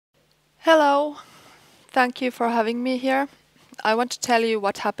Hello, thank you for having me here. I want to tell you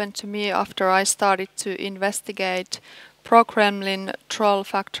what happened to me after I started to investigate pro-Kremlin troll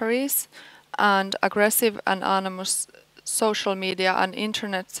factories and aggressive and anonymous social media and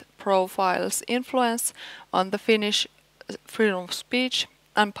internet profiles' influence on the Finnish freedom of speech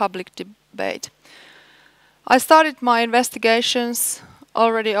and public debate. I started my investigations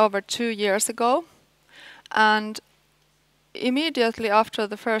already over 2 years ago, and immediately after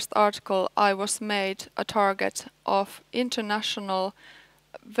the first article, I was made a target of international,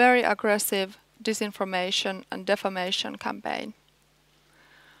 very aggressive disinformation and defamation campaign.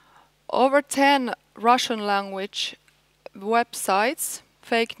 Over 10 Russian language websites,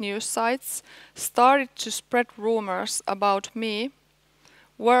 fake news sites, started to spread rumors about me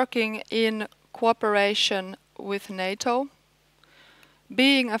working in cooperation with NATO,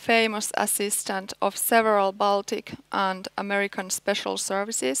 being a famous assistant of several Baltic and American special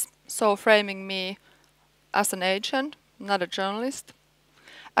services, so framing me as an agent, not a journalist,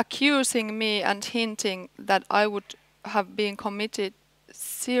 accusing me and hinting that I would have been committed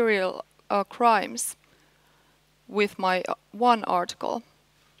serial crimes with my one article.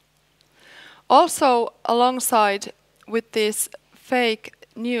 Also, alongside with this fake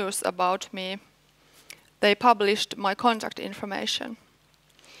news about me, they published my contact information.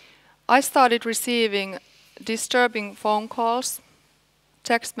 I started receiving disturbing phone calls,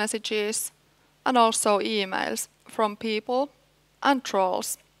 text messages, and also emails from people and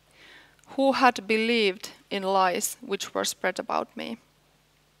trolls who had believed in lies which were spread about me.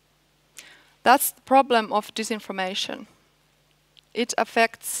 That's the problem of disinformation. It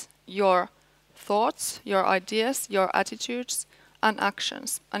affects your thoughts, your ideas, your attitudes, and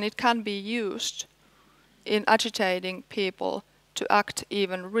actions, and it can be used in agitating people to act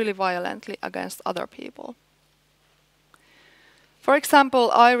even really violently against other people. For example,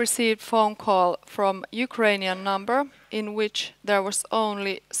 I received a phone call from a Ukrainian number in which there was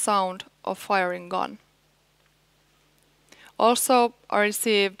only sound of firing gun. Also, I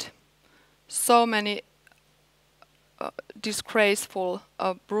received so many disgraceful,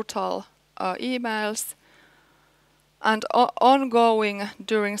 brutal emails, and ongoing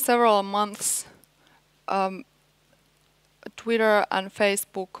during several months Twitter and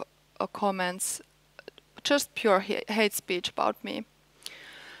Facebook comments, just pure hate speech about me.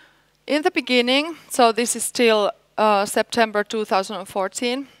 In the beginning, so this is still September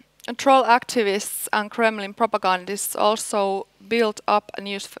 2014, troll activists and Kremlin propagandists also built up a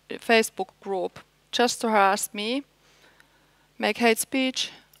new Facebook group just to harass me, make hate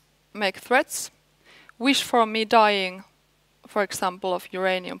speech, make threats, wish for me dying, for example, of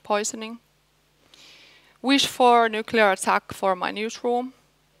uranium poisoning, wish for nuclear attack for my newsroom,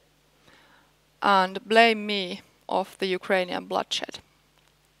 and blame me of the Ukrainian bloodshed.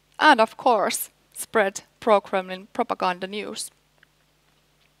 And of course, spread pro-Kremlin propaganda news.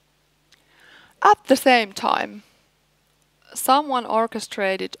 At the same time, someone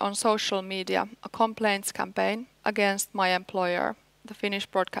orchestrated on social media a complaints campaign against my employer, the Finnish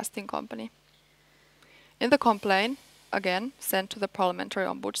broadcasting company. In the complaint, again sent to the parliamentary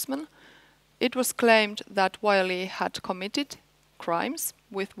ombudsman, it was claimed that Wiley had committed crimes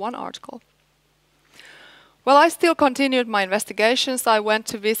with one article. Well, I still continued my investigations. I went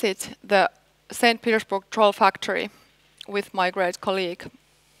to visit the St. Petersburg troll factory with my great colleague.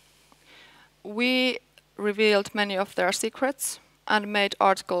 We revealed many of their secrets and made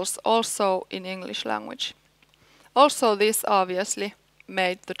articles also in English language. Also, this obviously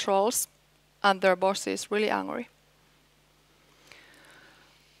made the trolls and their bosses really angry.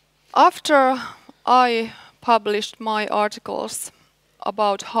 After I published my articles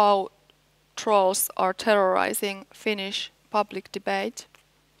about how trolls are terrorizing Finnish public debate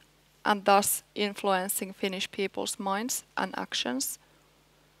and thus influencing Finnish people's minds and actions,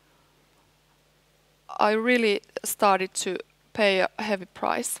 I really started to pay a heavy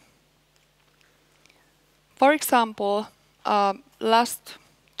price. For example, last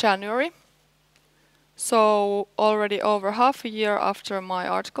January, so already over half a year after my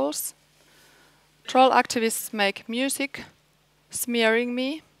articles, troll activists make music smearing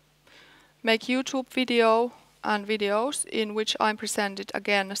me, make YouTube videos in which I'm presented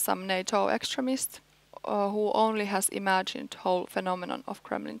again as some NATO extremist who only has imagined whole phenomenon of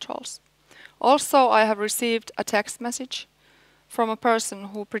Kremlin trolls. Also, I have received a text message from a person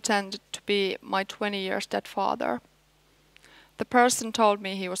who pretended to be my 20 years dead father. The person told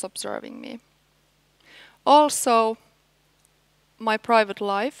me he was observing me. Also, my private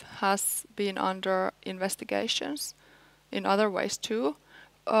life has been under investigations in other ways too.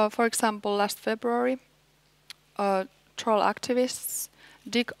 For example, last February, troll activists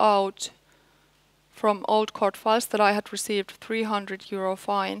dig out from old court files that I had received €300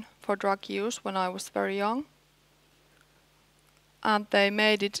 fine for drug use when I was very young. And they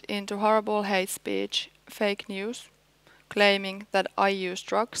made it into horrible hate speech, fake news, claiming that I use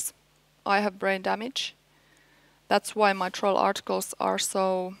drugs, I have brain damage. That's why my troll articles are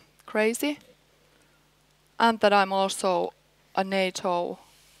so crazy, and that I'm also a NATO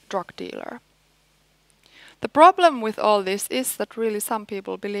drug dealer. The problem with all this is that really some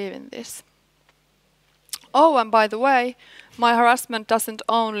people believe in this. Oh, and by the way, my harassment doesn't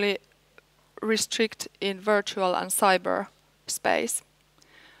only restrict in virtual and cyber space.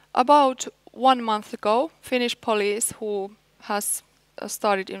 About 1 month ago, Finnish police, who has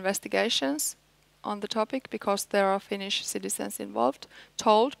started investigations on the topic because there are Finnish citizens involved,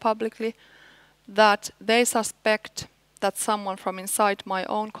 told publicly that they suspect that someone from inside my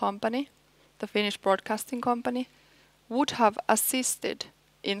own company, the Finnish broadcasting company, would have assisted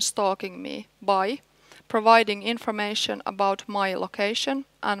in stalking me by providing information about my location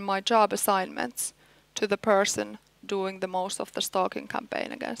and my job assignments to the person doing the most of the stalking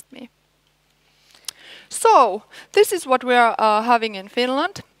campaign against me. So, this is what we are having in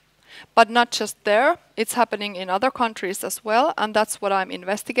Finland, but not just there. It's happening in other countries as well, and that's what I'm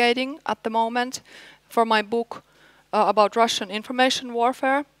investigating at the moment for my book about Russian information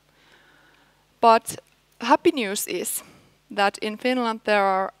warfare. But happy news is that in Finland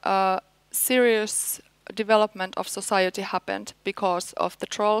there are serious development of society happened because of the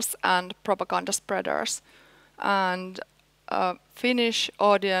trolls and propaganda spreaders. And Finnish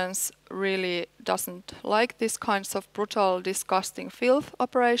audience really doesn't like these kinds of brutal, disgusting filth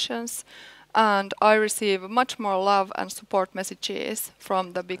operations, and I receive much more love and support messages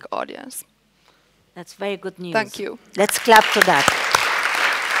from the big audience. That's very good news. Thank you. Let's clap for that.